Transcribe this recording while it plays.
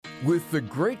With the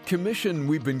Great Commission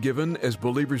we've been given as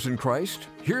believers in Christ,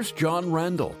 here's John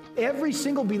Randall. Every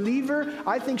single believer,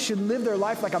 I think, should live their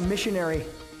life like a missionary.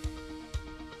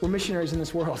 We're missionaries in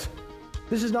this world.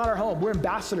 This is not our home. We're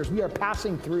ambassadors. We are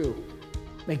passing through.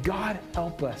 May God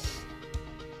help us.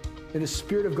 May the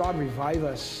Spirit of God revive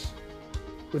us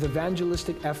with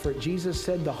evangelistic effort. Jesus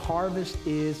said the harvest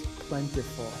is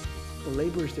plentiful. The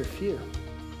laborers, they're few.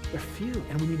 They're few,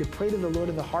 and we need to pray to the Lord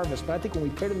of the harvest. But I think when we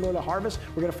pray to the Lord of the harvest,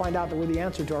 we're going to find out that we're the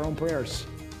answer to our own prayers.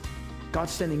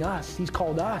 God's sending us. He's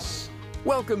called us.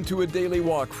 Welcome to A Daily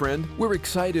Walk, friend. We're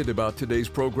excited about today's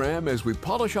program as we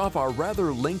polish off our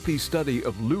rather lengthy study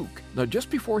of Luke. Now, just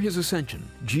before his ascension,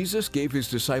 Jesus gave his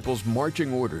disciples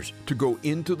marching orders to go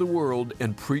into the world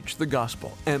and preach the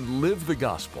gospel and live the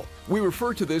gospel. We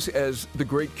refer to this as the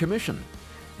Great Commission,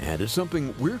 and it's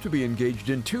something we're to be engaged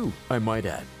in too, I might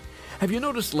add. Have you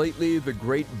noticed lately the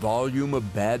great volume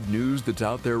of bad news that's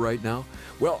out there right now?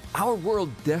 Well, our world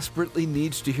desperately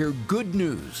needs to hear good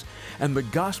news, and the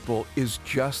gospel is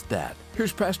just that.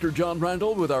 Here's Pastor John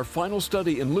Randall with our final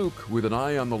study in Luke with an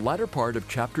eye on the latter part of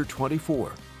chapter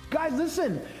 24. Guys,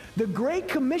 listen, the Great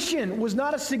Commission was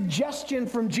not a suggestion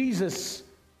from Jesus.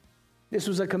 This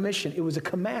was a commission. It was a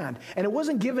command. And it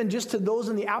wasn't given just to those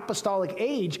in the apostolic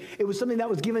age. It was something that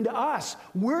was given to us.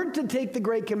 We're to take the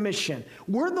Great Commission.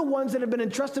 We're the ones that have been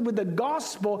entrusted with the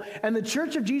gospel, and the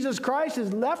Church of Jesus Christ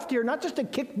is left here not just to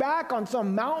kick back on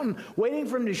some mountain waiting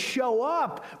for him to show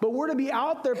up, but we're to be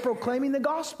out there proclaiming the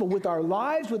gospel with our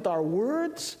lives, with our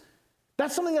words.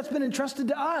 That's something that's been entrusted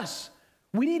to us.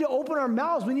 We need to open our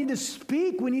mouths. We need to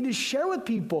speak. We need to share with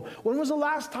people. When was the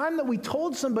last time that we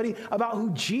told somebody about who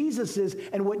Jesus is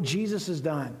and what Jesus has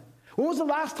done? When was the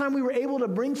last time we were able to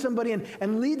bring somebody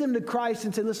and lead them to Christ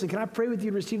and say, listen, can I pray with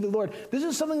you to receive the Lord? This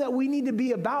is something that we need to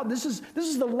be about. This is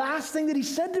the last thing that he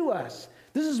said to us.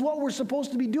 This is what we're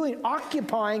supposed to be doing,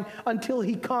 occupying until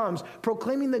he comes,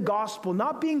 proclaiming the gospel,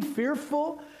 not being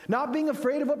fearful, not being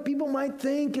afraid of what people might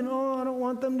think, and I don't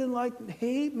want them to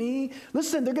hate me.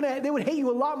 Listen, they would hate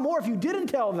you a lot more if you didn't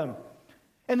tell them.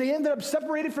 And they ended up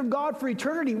separated from God for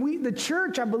eternity. The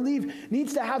church, I believe,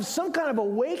 needs to have some kind of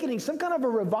awakening, some kind of a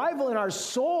revival in our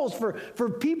souls for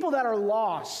people that are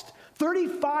lost.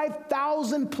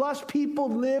 35,000 plus people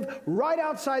live right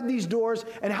outside these doors,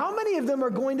 and how many of them are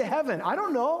going to heaven? I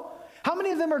don't know. How many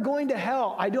of them are going to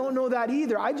hell? I don't know that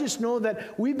either. I just know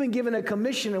that we've been given a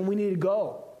commission and we need to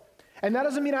go. And that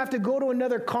doesn't mean I have to go to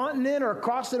another continent or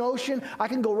across an ocean. I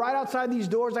can go right outside these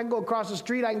doors. I can go across the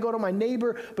street. I can go to my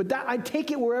neighbor. But I take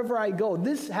it wherever I go.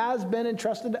 This has been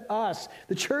entrusted to us.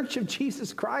 The Church of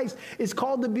Jesus Christ is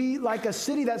called to be like a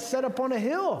city that's set up on a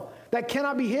hill that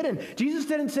cannot be hidden. Jesus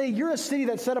didn't say, you're a city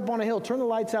that's set up on a hill. Turn the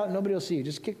lights out and nobody will see you.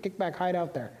 Just kick back, hide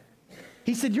out there.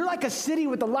 He said, you're like a city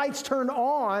with the lights turned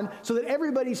on so that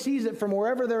everybody sees it from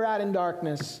wherever they're at in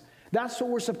darkness. That's what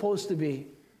we're supposed to be.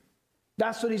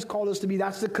 That's what he's called us to be.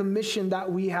 That's the commission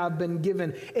that we have been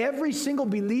given. Every single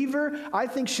believer, I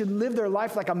think, should live their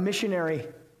life like a missionary.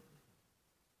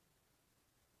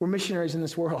 We're missionaries in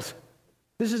this world.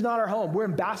 This is not our home. We're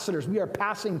ambassadors. We are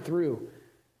passing through.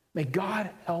 May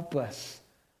God help us.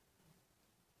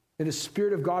 May the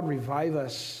Spirit of God revive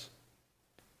us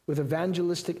with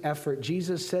evangelistic effort.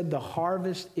 Jesus said the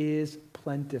harvest is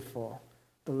plentiful.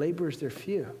 The laborers, they're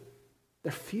few.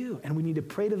 They're few, and we need to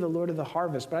pray to the Lord of the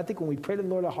harvest. But I think when we pray to the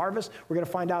Lord of the harvest, we're going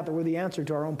to find out that we're the answer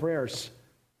to our own prayers.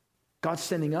 God's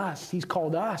sending us. He's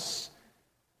called us.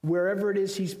 Wherever it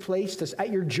is he's placed us,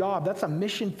 at your job, that's a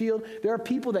mission field. There are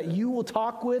people that you will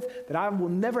talk with that I will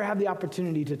never have the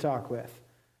opportunity to talk with.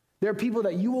 There are people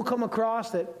that you will come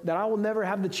across that I will never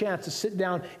have the chance to sit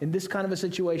down in this kind of a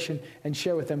situation and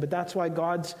share with them. But that's why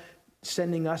God's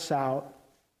sending us out.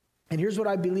 And here's what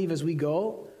I believe as we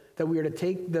go, that we are to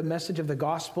take the message of the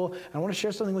gospel. I want to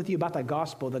share something with you about that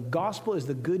gospel. The gospel is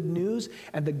the good news,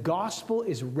 and the gospel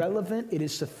is relevant. It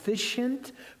is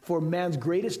sufficient for man's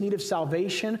greatest need of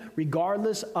salvation,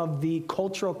 regardless of the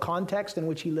cultural context in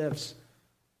which he lives.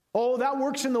 Oh, that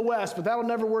works in the West, but that'll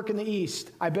never work in the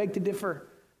East. I beg to differ.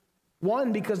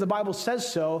 One, because the Bible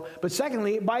says so, but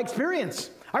secondly, by experience.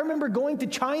 I remember going to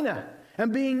China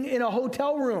and being in a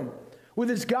hotel room with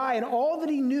this guy, and all that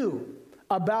he knew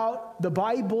about the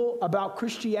Bible, about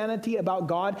Christianity, about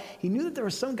God, he knew that there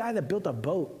was some guy that built a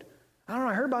boat. I don't know,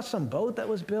 I heard about some boat that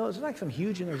was built. It was like some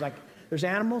huge, and there's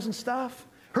animals and stuff.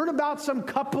 Heard about some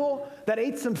couple that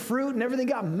ate some fruit and everything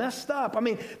got messed up. I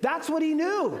mean, that's what he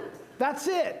knew. That's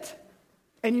it.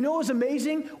 And you know what was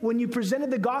amazing? When you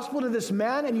presented the gospel to this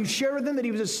man and you shared with him that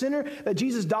he was a sinner, that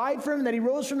Jesus died for him, and that he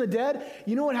rose from the dead,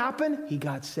 you know what happened? He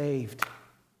got saved.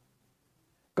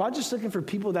 God's just looking for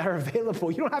people that are available.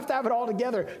 You don't have to have it all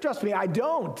together. Trust me, I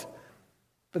don't.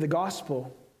 But the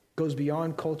gospel goes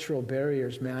beyond cultural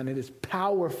barriers, man. It is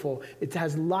powerful. It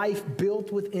has life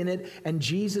built within it. And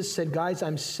Jesus said, guys,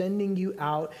 I'm sending you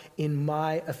out in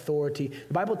my authority.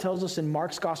 The Bible tells us in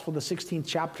Mark's gospel, the 16th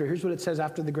chapter, here's what it says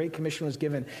after the Great Commission was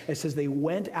given. It says they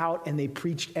went out and they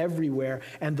preached everywhere,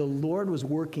 and the Lord was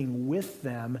working with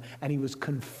them, and he was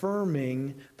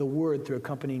confirming the word through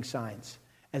accompanying signs.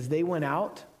 As they went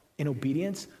out in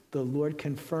obedience, the Lord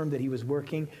confirmed that he was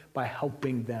working by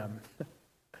helping them.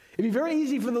 It'd be very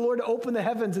easy for the Lord to open the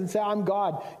heavens and say, I'm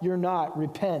God, you're not,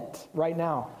 repent right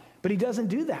now. But he doesn't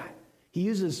do that. He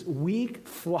uses weak,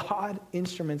 flawed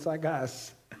instruments like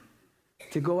us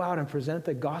to go out and present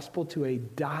the gospel to a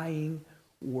dying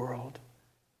world.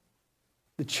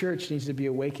 The church needs to be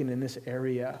awakened in this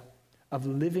area of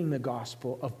living the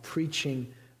gospel, of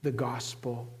preaching the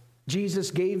gospel. Jesus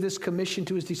gave this commission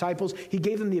to his disciples. He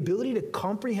gave them the ability to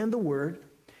comprehend the word.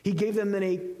 He gave them then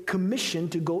a commission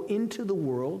to go into the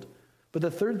world. But the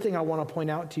third thing I want to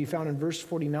point out to you, found in verse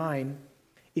 49,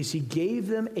 is he gave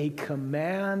them a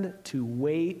command to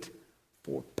wait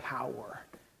for power.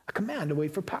 A command to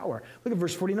wait for power. Look at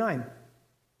verse 49.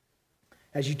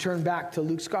 As you turn back to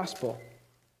Luke's gospel.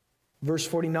 Verse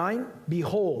 49,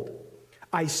 behold,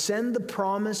 I send the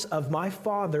promise of my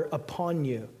Father upon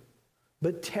you,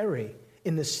 but tarry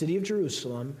in the city of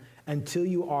Jerusalem until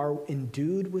you are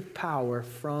endued with power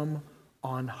from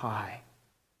on high.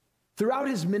 Throughout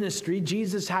his ministry,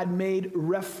 Jesus had made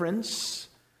reference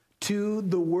to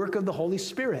the work of the Holy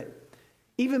Spirit.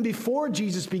 Even before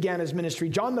Jesus began his ministry,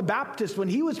 John the Baptist, when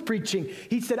he was preaching,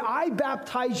 he said, I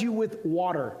baptize you with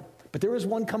water, but there is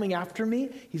one coming after me.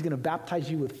 He's going to baptize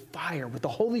you with fire, with the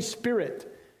Holy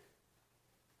Spirit.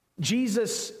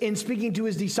 Jesus, in speaking to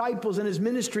his disciples in his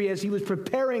ministry as he was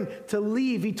preparing to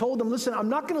leave, he told them, listen, I'm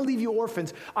not going to leave you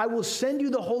orphans. I will send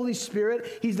you the Holy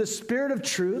Spirit. He's the Spirit of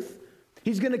truth.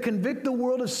 He's going to convict the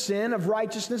world of sin, of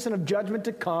righteousness, and of judgment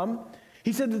to come.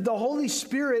 He said that the Holy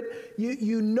Spirit,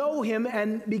 you know him,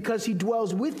 and because he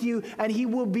dwells with you, and he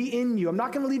will be in you. I'm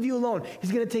not going to leave you alone.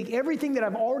 He's going to take everything that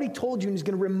I've already told you, and he's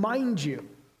going to remind you.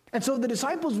 And so the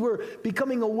disciples were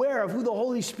becoming aware of who the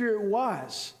Holy Spirit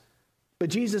was. But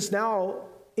Jesus now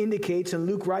indicates, and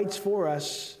Luke writes for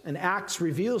us, and Acts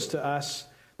reveals to us,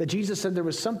 that Jesus said there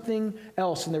was something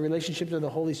else in the relationship to the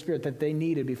Holy Spirit that they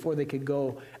needed before they could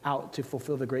go out to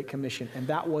fulfill the Great Commission, and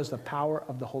that was the power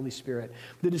of the Holy Spirit.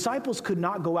 The disciples could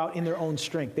not go out in their own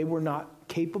strength. They were not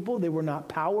capable, they were not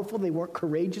powerful, they weren't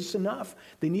courageous enough.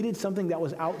 They needed something that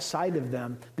was outside of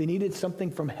them. They needed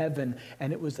something from heaven,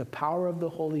 and it was the power of the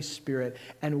Holy Spirit.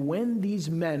 And when these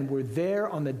men were there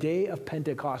on the day of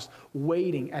Pentecost,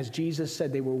 waiting, as Jesus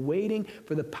said, they were waiting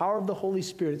for the power of the Holy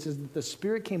Spirit. It says that the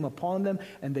Spirit came upon them,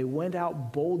 and they went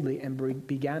out boldly and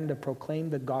began to proclaim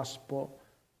the gospel.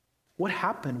 What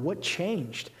happened? What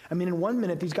changed? I mean, in 1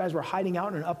 minute, these guys were hiding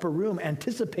out in an upper room,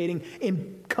 anticipating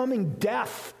incoming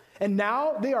death. And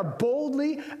now they are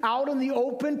boldly out in the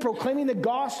open, proclaiming the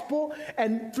gospel,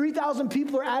 and 3,000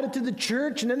 people are added to the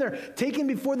church, and then they're taken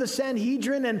before the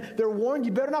Sanhedrin, and they're warned,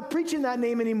 you better not preach in that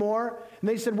name anymore. And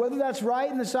they said, whether that's right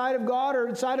in the sight of God or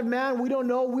in the sight of man, we don't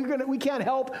know. We can't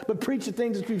help but preach the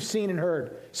things that we've seen and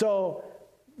heard. So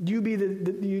you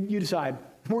you decide.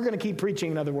 We're going to keep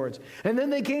preaching, in other words. And then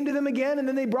they came to them again, and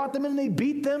then they brought them in, and they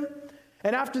beat them.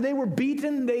 And after they were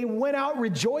beaten, they went out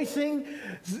rejoicing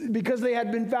because they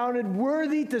had been found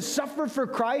worthy to suffer for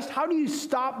Christ. How do you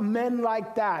stop men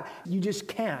like that? You just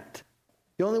can't.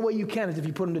 The only way you can is if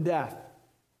you put them to death.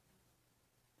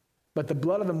 But the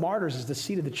blood of the martyrs is the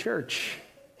seed of the church,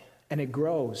 and it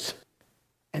grows.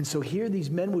 And so here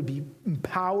these men would be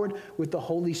empowered with the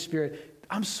Holy Spirit.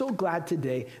 I'm so glad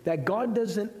today that God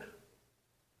doesn't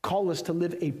call us to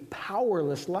live a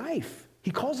powerless life. He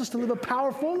calls us to live a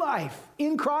powerful life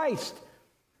in Christ.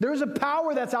 There is a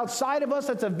power that's outside of us,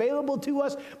 that's available to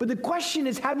us. But the question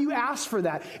is, have you asked for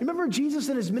that? Remember Jesus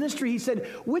in his ministry, he said,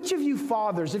 which of you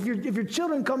fathers, if your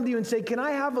children come to you and say, can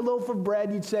I have a loaf of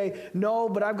bread? You'd say, no,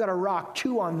 but I've got a rock.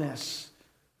 Chew on this.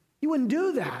 You wouldn't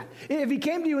do that. If he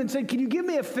came to you and said, can you give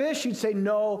me a fish? You'd say,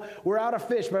 no, we're out of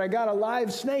fish, but I got a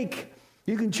live snake.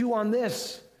 You can chew on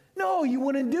this. No, you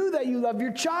wouldn't do that. You love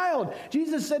your child.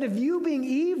 Jesus said, if you being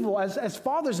evil, as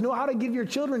fathers know how to give your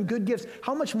children good gifts,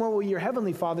 how much more will your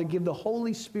heavenly Father give the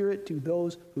Holy Spirit to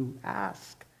those who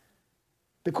ask?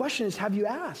 The question is, have you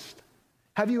asked?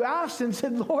 Have you asked and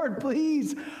said, Lord,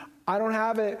 please, I don't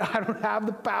have it. I don't have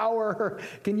the power.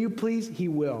 Can you please? He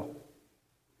will.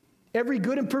 Every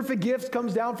good and perfect gift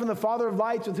comes down from the Father of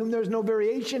lights, with whom there is no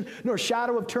variation nor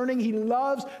shadow of turning. He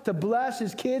loves to bless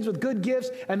his kids with good gifts,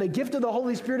 and the gift of the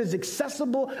Holy Spirit is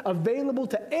accessible, available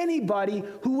to anybody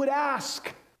who would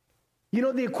ask. You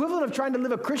know, the equivalent of trying to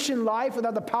live a Christian life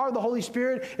without the power of the Holy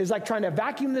Spirit is like trying to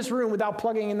vacuum this room without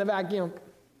plugging in the vacuum.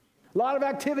 A lot of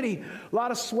activity, a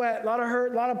lot of sweat, a lot of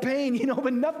hurt, a lot of pain, you know,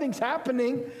 but nothing's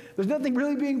happening. There's nothing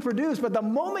really being produced. But the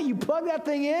moment you plug that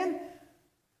thing in,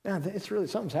 man, it's really,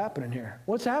 something's happening here.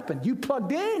 What's happened? You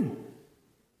plugged in.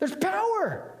 There's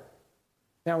power.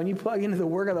 Now, when you plug into the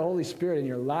work of the Holy Spirit in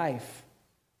your life,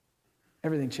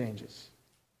 everything changes.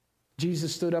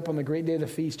 Jesus stood up on the great day of the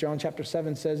feast. John chapter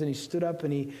 7 says, and he stood up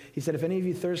and he said, if any of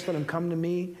you thirst, let him come to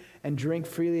me and drink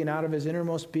freely, and out of his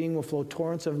innermost being will flow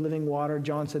torrents of living water.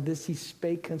 John said, this he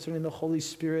spake concerning the Holy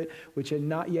Spirit, which had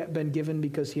not yet been given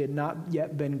because he had not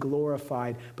yet been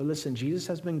glorified. But listen, Jesus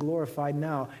has been glorified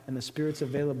now, and the Spirit's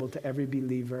available to every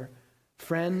believer.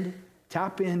 Friend,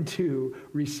 tap into,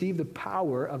 receive the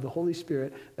power of the Holy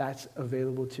Spirit that's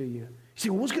available to you. You say,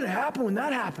 well, what's going to happen when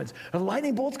that happens? A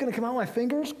lightning bolt's going to come out of my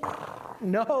fingers?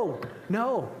 No.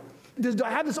 Do I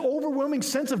have this overwhelming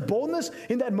sense of boldness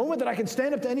in that moment that I can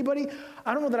stand up to anybody?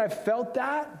 I don't know that I've felt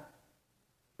that,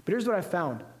 but here's what I've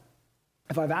found.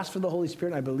 If I've asked for the Holy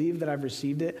Spirit and I believe that I've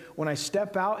received it, when I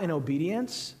step out in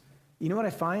obedience, you know what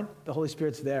I find? The Holy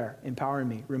Spirit's there, empowering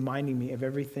me, reminding me of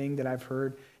everything that I've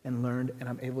heard and learned, and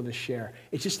I'm able to share.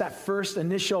 It's just that first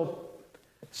initial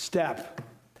step.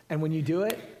 And when you do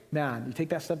it, man, you take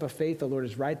that step of faith, the Lord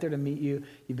is right there to meet you.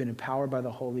 You've been empowered by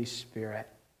the Holy Spirit.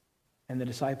 And the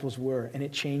disciples were, and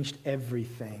it changed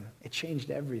everything. It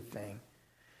changed everything.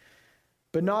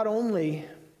 But not only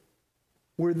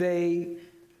were they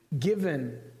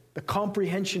given the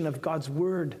comprehension of God's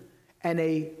word and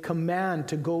a command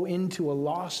to go into a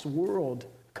lost world,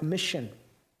 commission,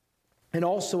 and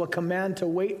also a command to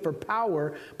wait for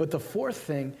power, but the fourth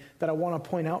thing that I want to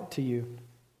point out to you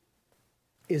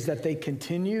is that they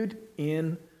continued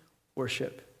in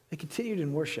worship. They continued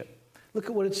in worship. Look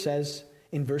at what it says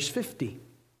in verse 50.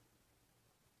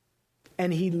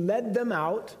 And he led them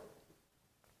out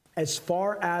as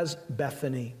far as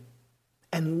Bethany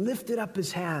and lifted up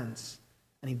his hands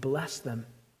and he blessed them.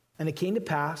 And it came to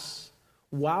pass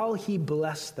while he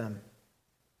blessed them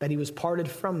that he was parted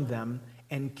from them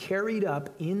and carried up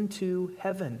into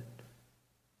heaven.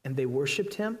 And they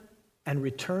worshiped him and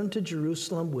returned to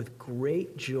Jerusalem with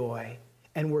great joy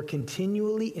and were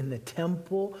continually in the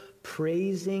temple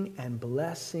praising and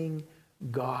blessing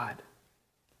God.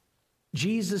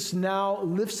 Jesus now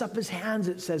lifts up his hands,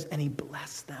 it says, and he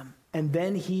blessed them. And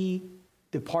then he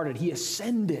departed. He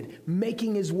ascended,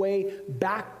 making his way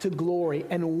back to glory.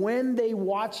 And when they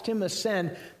watched him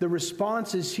ascend, the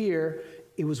response is here,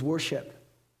 it was worship.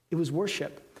 It was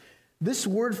worship. This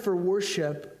word for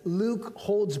worship, Luke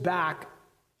holds back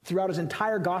throughout his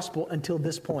entire gospel until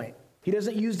this point. He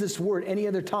doesn't use this word any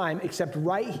other time except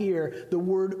right here, the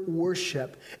word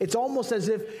worship. It's almost as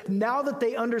if now that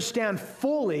they understand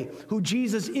fully who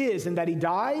Jesus is and that he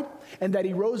died and that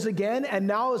he rose again, and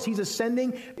now as he's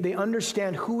ascending, they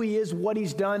understand who he is, what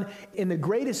he's done in the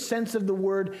greatest sense of the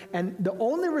word, and the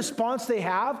only response they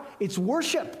have, it's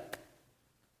worship.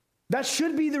 That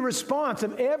should be the response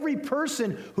of every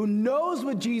person who knows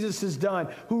what Jesus has done,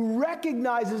 who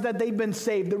recognizes that they've been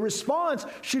saved. The response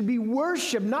should be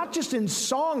worship, not just in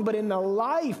song, but in the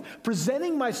life,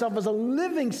 presenting myself as a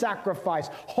living sacrifice,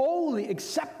 holy,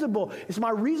 acceptable. It's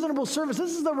my reasonable service.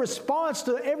 This is the response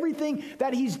to everything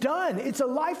that he's done. It's a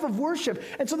life of worship.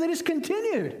 And so they just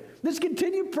continued. Just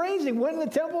continued praising. Went in the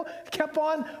temple, kept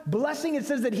on blessing. It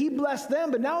says that he blessed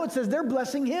them, but now it says they're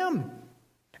blessing him.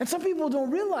 And some people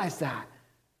don't realize that.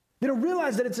 They don't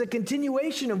realize that it's a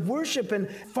continuation of worship and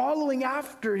following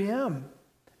after him.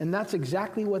 And that's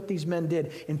exactly what these men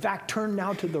did. In fact, turn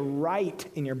now to the right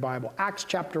in your Bible, Acts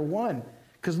chapter 1,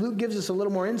 because Luke gives us a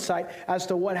little more insight as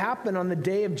to what happened on the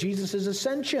day of Jesus'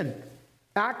 ascension.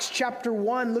 Acts chapter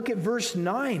 1, look at verse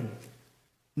 9.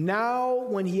 Now,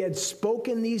 when he had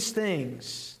spoken these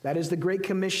things, that is the Great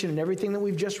Commission and everything that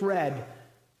we've just read,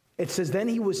 it says, then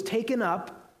he was taken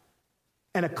up,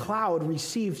 and a cloud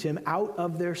received him out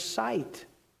of their sight.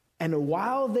 And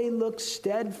while they looked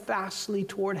steadfastly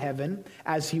toward heaven,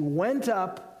 as he went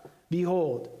up,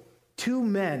 behold, two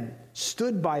men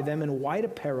stood by them in white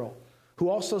apparel, who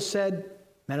also said,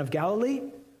 Men of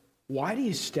Galilee, why do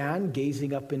you stand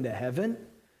gazing up into heaven?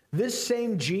 This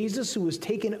same Jesus who was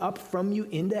taken up from you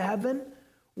into heaven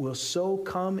will so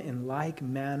come in like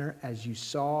manner as you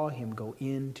saw him go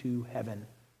into heaven.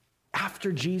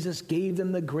 After Jesus gave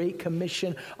them the Great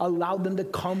Commission, allowed them to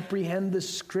comprehend the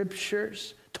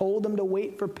scriptures, told them to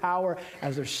wait for power,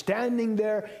 as they're standing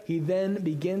there, he then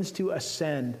begins to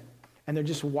ascend, and they're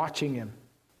just watching him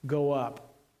go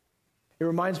up. It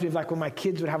reminds me of like when my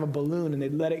kids would have a balloon and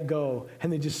they'd let it go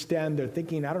and they just stand there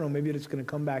thinking, I don't know, maybe it's going to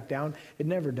come back down. It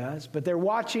never does. But they're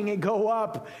watching it go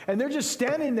up and they're just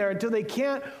standing there until they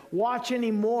can't watch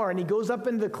anymore. And he goes up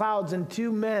into the clouds and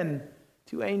two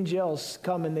angels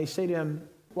come and they say to him,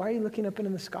 why are you looking up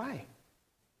into the sky?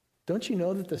 Don't you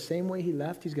know that the same way he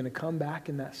left, he's going to come back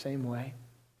in that same way?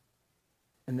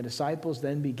 And the disciples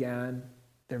then began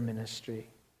their ministry.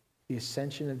 The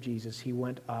ascension of Jesus, he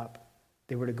went up.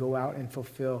 They were to go out and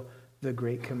fulfill the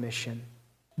Great Commission.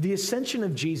 The ascension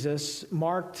of Jesus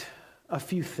marked a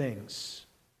few things.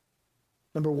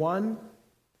 Number one,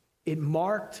 it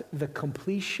marked the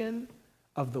completion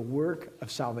of the work of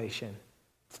salvation.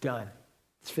 It's done.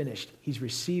 It's finished. He's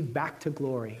received back to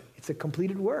glory. It's a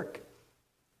completed work.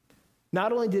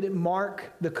 Not only did it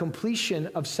mark the completion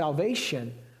of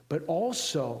salvation, but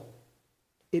also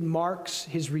it marks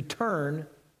his return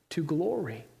to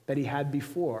glory that he had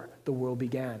before the world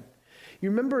began. You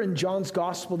remember in John's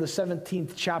Gospel, the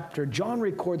 17th chapter, John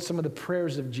records some of the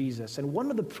prayers of Jesus. And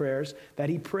one of the prayers that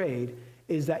he prayed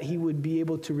is that he would be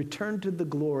able to return to the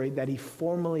glory that he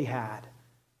formerly had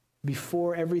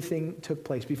before everything took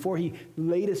place. Before he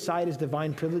laid aside his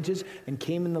divine privileges and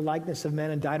came in the likeness of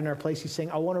man and died in our place, he's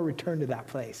saying, I want to return to that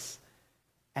place.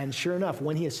 And sure enough,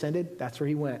 when he ascended, that's where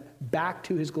he went, back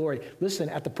to his glory. Listen,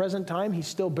 at the present time, he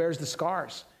still bears the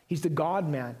scars. He's the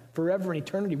God-man forever in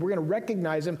eternity. We're going to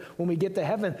recognize him when we get to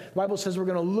heaven. The Bible says we're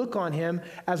going to look on him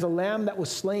as a lamb that was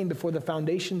slain before the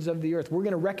foundations of the earth. We're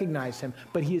going to recognize him.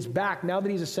 But he is back, now that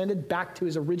he's ascended, back to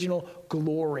his original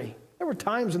glory. There were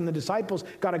times when the disciples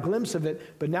got a glimpse of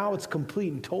it, but now it's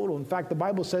complete and total. In fact, the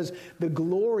Bible says the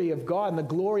glory of God and the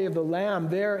glory of the Lamb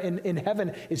there in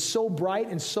heaven is so bright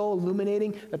and so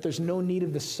illuminating that there's no need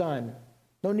of the sun.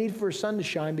 No need for a sun to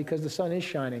shine because the sun is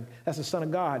shining. That's the Son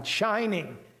of God,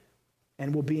 shining.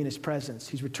 And will be in his presence.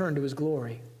 He's returned to his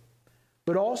glory.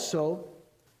 But also,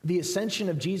 the ascension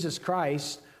of Jesus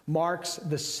Christ marks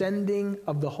the sending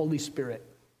of the Holy Spirit.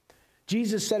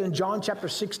 Jesus said in John chapter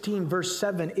 16, verse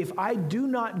 7, if I do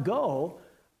not go,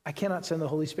 I cannot send the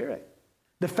Holy Spirit.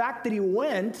 The fact that he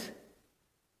went,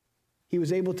 he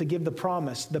was able to give the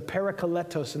promise, the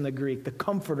parakletos in the Greek, the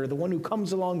comforter, the one who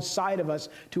comes alongside of us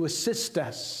to assist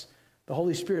us. The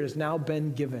Holy Spirit has now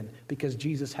been given because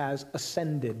Jesus has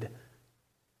ascended.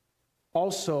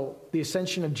 Also, the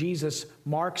ascension of Jesus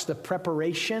marks the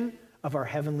preparation of our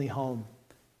heavenly home.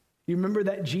 You remember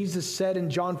that Jesus said in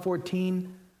John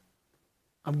 14,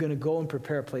 I'm going to go and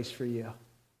prepare a place for you.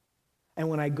 And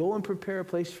when I go and prepare a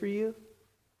place for you,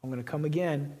 I'm going to come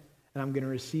again and I'm going to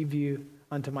receive you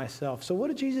unto myself. So what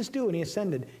did Jesus do when he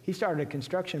ascended? He started a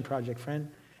construction project,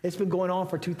 friend. It's been going on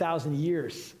for 2,000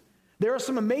 years. There are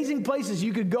some amazing places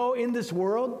you could go in this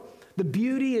world. The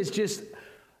beauty is just,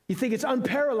 you think it's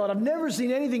unparalleled. I've never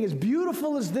seen anything as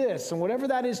beautiful as this, and whatever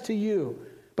that is to you.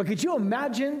 But could you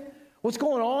imagine what's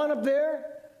going on up there?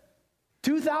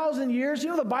 2,000 years. You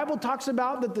know, the Bible talks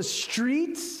about that the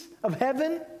streets of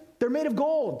heaven, they're made of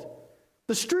gold.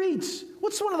 The streets.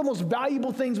 What's one of the most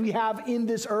valuable things we have in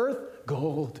this earth?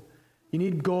 Gold. You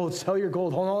need gold. Sell your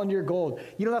gold. Hold on to your gold.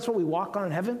 You know that's what we walk on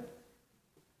in heaven?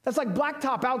 That's like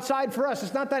blacktop outside for us.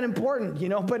 It's not that important, you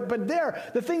know. But there,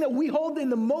 the thing that we hold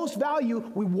in the most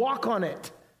value, we walk on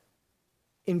it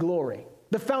in glory.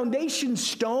 The foundation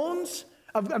stones,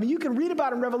 you can read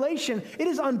about in Revelation. It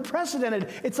is unprecedented.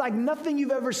 It's like nothing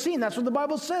you've ever seen. That's what the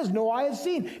Bible says. No eye has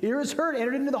seen, ear has heard,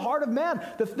 entered into the heart of man.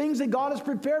 The things that God has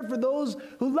prepared for those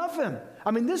who love him. I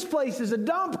mean, this place is a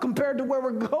dump compared to where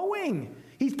we're going.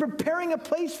 He's preparing a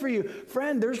place for you.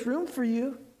 Friend, there's room for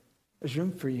you. There's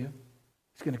room for you.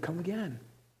 He's going to come again.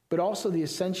 But also the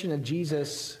ascension of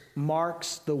Jesus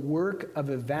marks the work of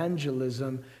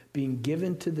evangelism being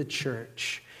given to the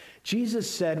church. Jesus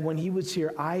said when he was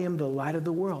here, I am the light of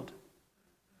the world.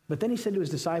 But then he said to his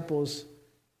disciples,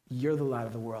 you're the light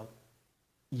of the world.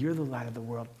 You're the light of the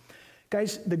world.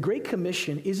 Guys, the Great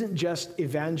Commission isn't just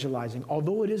evangelizing,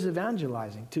 although it is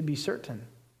evangelizing, to be certain.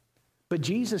 But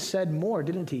Jesus said more,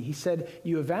 didn't he? He said,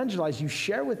 you evangelize, you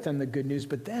share with them the good news,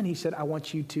 but then he said, I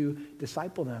want you to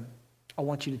disciple them. I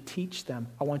want you to teach them.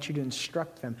 I want you to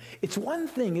instruct them. It's one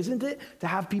thing, isn't it, to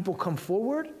have people come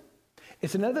forward?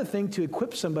 It's another thing to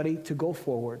equip somebody to go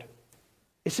forward.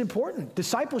 It's important.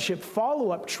 Discipleship,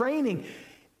 follow-up, training,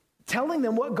 telling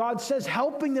them what God says,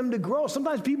 helping them to grow.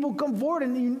 Sometimes people come forward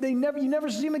and you never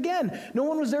see them again. No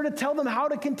one was there to tell them how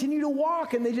to continue to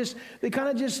walk, and they kind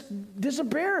of just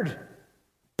disappeared.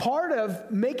 Part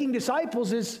of making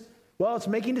disciples is, well, it's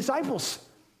making disciples.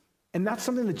 And that's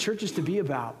something the church is to be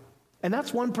about. And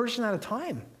that's one person at a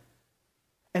time.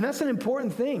 And that's an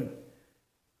important thing.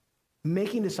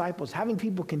 Making disciples, having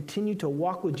people continue to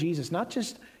walk with Jesus, not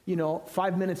just,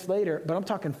 5 minutes later, but I'm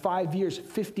talking 5 years,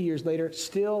 50 years later,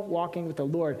 still walking with the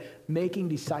Lord, making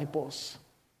disciples.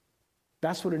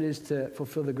 That's what it is to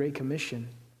fulfill the Great Commission.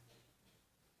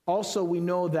 Also, we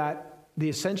know that the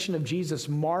ascension of Jesus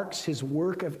marks his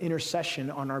work of intercession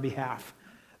on our behalf.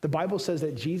 The Bible says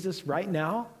that Jesus, right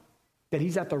now, that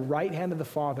he's at the right hand of the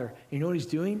Father. And you know what he's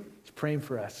doing? He's praying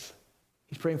for us.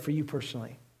 He's praying for you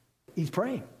personally. He's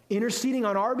praying, interceding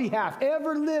on our behalf,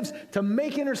 ever lives to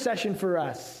make intercession for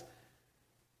us.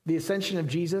 The ascension of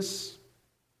Jesus,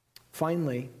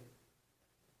 finally,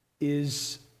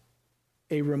 is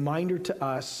a reminder to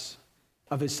us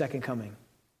of his second coming.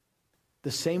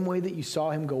 The same way that you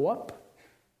saw him go up,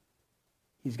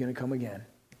 he's going to come again.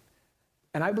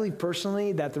 And I believe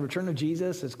personally that the return of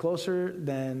Jesus is closer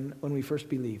than when we first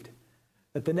believed.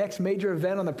 That the next major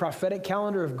event on the prophetic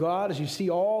calendar of God, as you see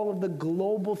all of the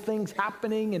global things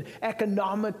happening and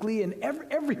economically and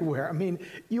everywhere. I mean,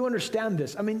 you understand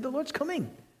this. I mean, the Lord's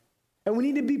coming. And we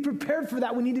need to be prepared for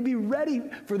that. We need to be ready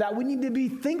for that. We need to be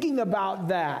thinking about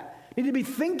that. We need to be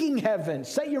thinking heaven.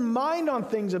 Set your mind on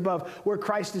things above where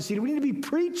Christ is seated. We need to be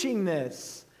preaching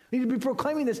this. We need to be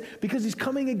proclaiming this because he's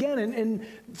coming again. And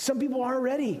some people aren't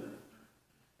ready.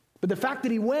 But the fact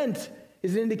that he went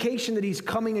is an indication that he's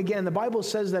coming again. The Bible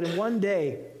says that in one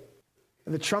day,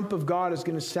 the trump of God is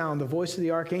going to sound. The voice of the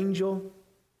archangel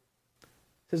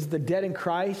says the dead in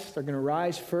Christ are going to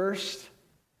rise first.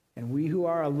 And we who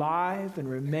are alive and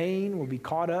remain will be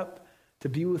caught up to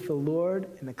be with the Lord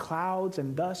in the clouds.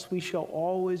 And thus we shall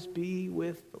always be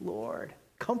with the Lord.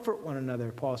 Comfort one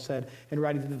another, Paul said in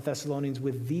writing to the Thessalonians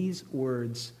with these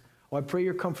words. Oh, I pray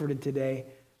you're comforted today.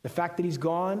 The fact that he's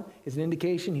gone is an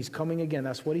indication he's coming again.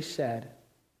 That's what he said.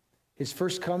 His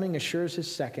first coming assures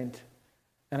his second.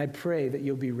 And I pray that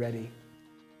you'll be ready.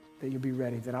 That you'll be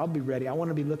ready. That I'll be ready. I want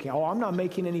to be looking. Oh, I'm not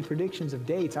making any predictions of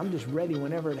dates. I'm just ready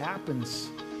whenever it happens.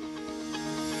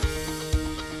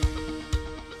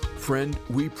 Friend,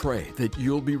 we pray that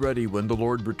you'll be ready when the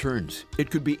Lord returns.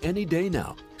 It could be any day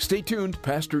now. Stay tuned.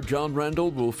 Pastor John Randall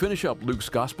will finish up Luke's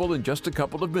Gospel in just a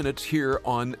couple of minutes here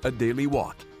on A Daily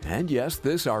Walk. And yes,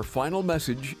 this, our final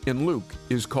message in Luke,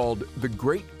 is called The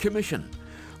Great Commission.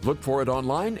 Look for it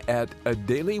online at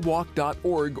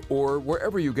adailywalk.org or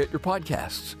wherever you get your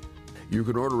podcasts. You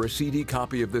can order a CD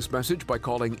copy of this message by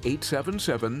calling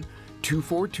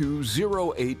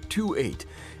 877-242-0828.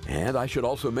 And I should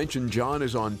also mention John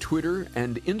is on Twitter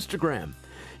and Instagram.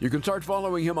 You can start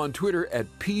following him on Twitter at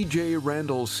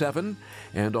PJRandall7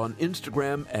 and on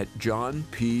Instagram at John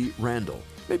P. Randall.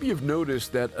 Maybe you've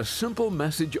noticed that a simple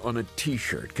message on a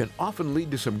t-shirt can often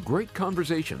lead to some great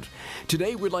conversations.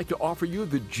 Today, we'd like to offer you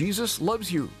the Jesus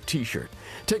Loves You t-shirt.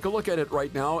 Take a look at it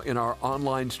right now in our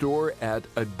online store at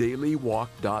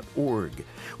adailywalk.org.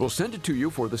 We'll send it to you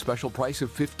for the special price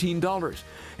of $15.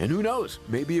 And who knows,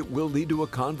 maybe it will lead to a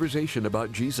conversation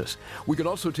about Jesus. We could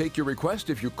also take your request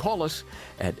if you call us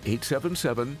at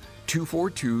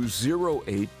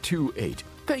 877-242-0828.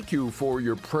 Thank you for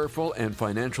your prayerful and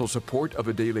financial support of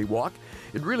A Daily Walk.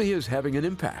 It really is having an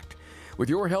impact. With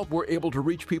your help, we're able to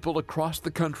reach people across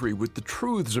the country with the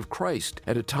truths of Christ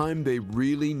at a time they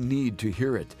really need to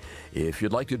hear it. If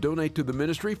you'd like to donate to the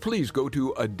ministry, please go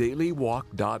to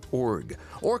adailywalk.org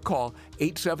or call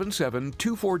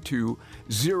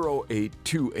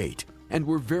 877-242-0828. And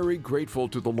we're very grateful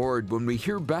to the Lord when we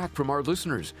hear back from our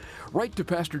listeners. Write to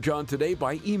Pastor John today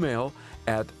by email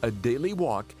at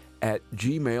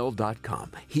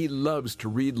adailywalk@gmail.com. He loves to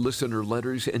read listener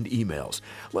letters and emails.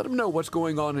 Let him know what's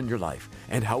going on in your life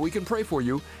and how we can pray for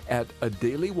you at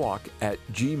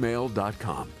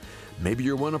adailywalk@gmail.com. Maybe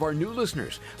you're one of our new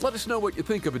listeners. Let us know what you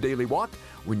think of A Daily Walk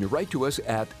when you write to us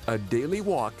at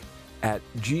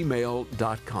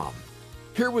adailywalk@gmail.com.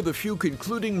 Here with a few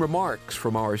concluding remarks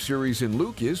from our series in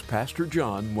Luke is Pastor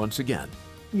John once again.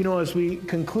 You know, as we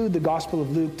conclude the Gospel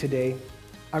of Luke today,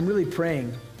 I'm really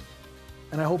praying,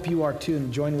 and I hope you are too,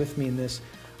 and join with me in this.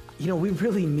 You know, we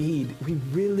really need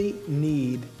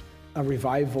a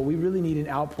revival. We really need an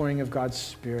outpouring of God's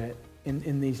Spirit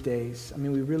in these days. I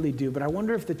mean, we really do. But I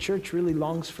wonder if the church really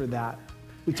longs for that.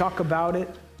 We talk about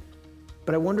it,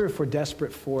 but I wonder if we're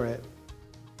desperate for it.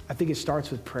 I think it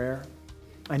starts with prayer.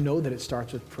 I know that it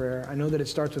starts with prayer. I know that it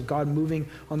starts with God moving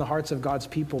on the hearts of God's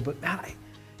people. But man,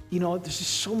 there's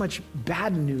just so much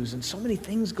bad news and so many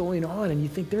things going on, and you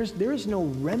think there is no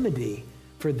remedy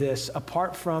for this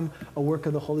apart from a work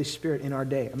of the Holy Spirit in our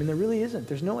day. I mean, there really isn't.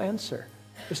 There's no answer.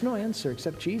 There's no answer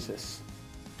except Jesus.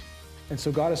 And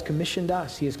so God has commissioned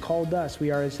us. He has called us.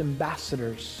 We are his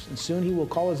ambassadors. And soon he will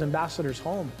call his ambassadors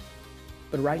home.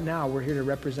 But right now, we're here to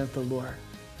represent the Lord.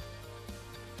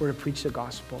 We're to preach the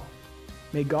gospel.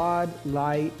 May God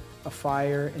light a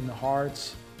fire in the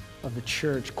hearts of the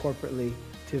church corporately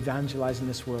to evangelize in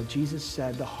this world. Jesus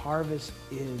said the harvest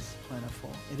is plentiful.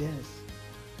 It is.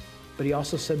 But he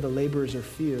also said the laborers are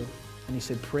few. And he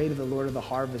said, pray to the Lord of the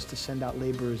harvest to send out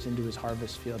laborers into his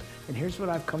harvest field. And here's what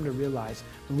I've come to realize.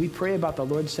 When we pray about the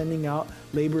Lord sending out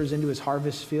laborers into his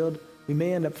harvest field, we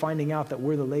may end up finding out that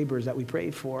we're the laborers that we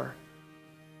prayed for.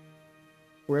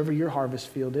 Wherever your harvest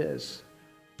field is,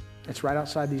 it's right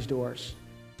outside these doors.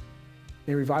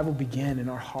 May revival begin in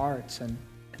our hearts and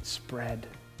spread.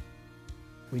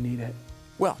 We need it.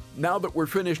 Well, now that we're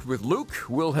finished with Luke,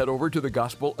 we'll head over to the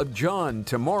Gospel of John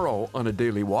tomorrow on A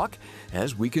Daily Walk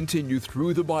as we continue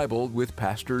through the Bible with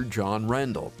Pastor John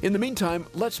Randall. In the meantime,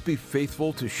 let's be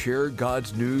faithful to share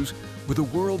God's news with a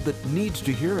world that needs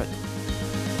to hear it.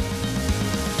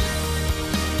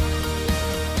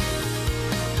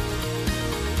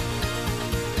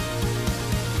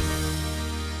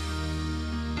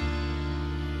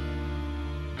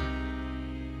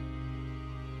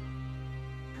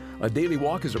 A Daily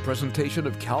Walk is a presentation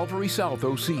of Calvary South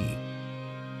OC.